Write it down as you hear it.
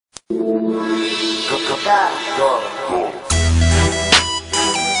Yeah.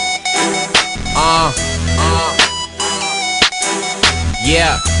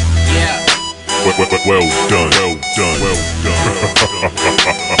 Well done.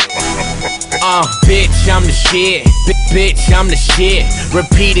 Bitch, I'm the shit. Bitch, I'm the shit.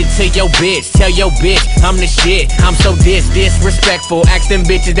 Repeat it to your bitch. Tell your bitch I'm the shit. I'm so disrespectful. Ask them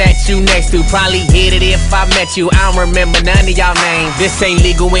bitches that you next to. Probably hit it if I met you. I don't remember none of y'all names. This ain't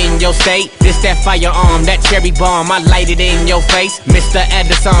legal in your state. This that firearm, that cherry bomb. I light it in your face. Mr.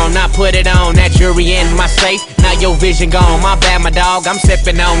 Edison, I put it on. That jury in my safe. Now your vision gone. My bad, my dog. I'm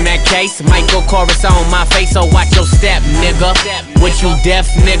sipping on that case. Michael Chorus on my face. So watch your step, nigga. What you deaf,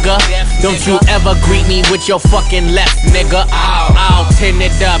 nigga? Don't you ever greet me with your fucking left, nigga. I'll tin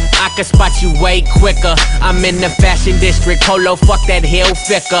it up. I can spot you way quicker. I'm in the fashion district. Polo, fuck that heel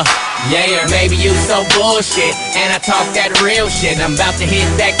thicker. Yeah, maybe you so bullshit, and I talk that real shit. I'm about to hit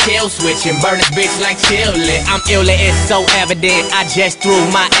that kill switch and burn this bitch like chillin'. I'm ill, it's so evident. I just threw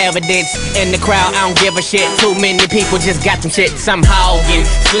my evidence in the crowd. I don't give a shit. Too many people just got them shits I'm hogging.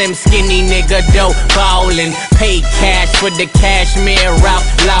 Slim, skinny nigga, dope ballin'. Pay cash for the cashmere Ralph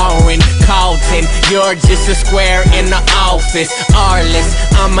Lauren. Carlton, you're just a square in the office. Arliss,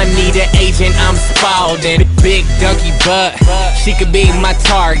 I'ma need an agent. I'm Spalding. Big donkey butt, she could be my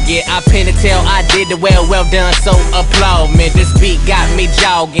target. I pin a tail, I did the well done, so applaud me. This beat got me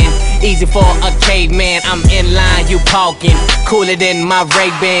jogging, easy for a caveman. I'm in line, you talking, cooler than my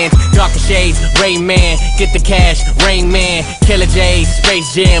Ray-Bans. Darker shades, Rayman, get the cash, Rain Man. Killer J,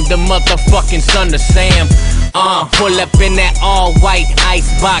 Space Jam, the motherfucking son of Sam. Pull up in that all-white ice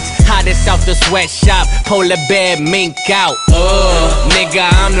box, hottest out the sweatshop, polar bear mink out. Nigga,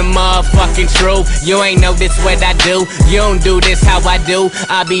 I'm the motherfucking truth. You ain't know this what I do. You don't do this how I do.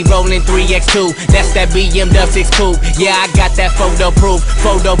 I be rolling 3x2, that's that BMW 6 coupe. Yeah, I got that photo proof.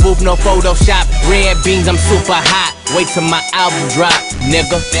 Photo booth, no Photoshop. Red beans, I'm super hot. Wait till my album drop,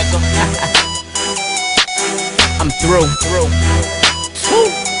 nigga. I'm through.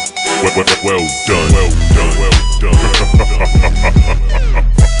 Well done.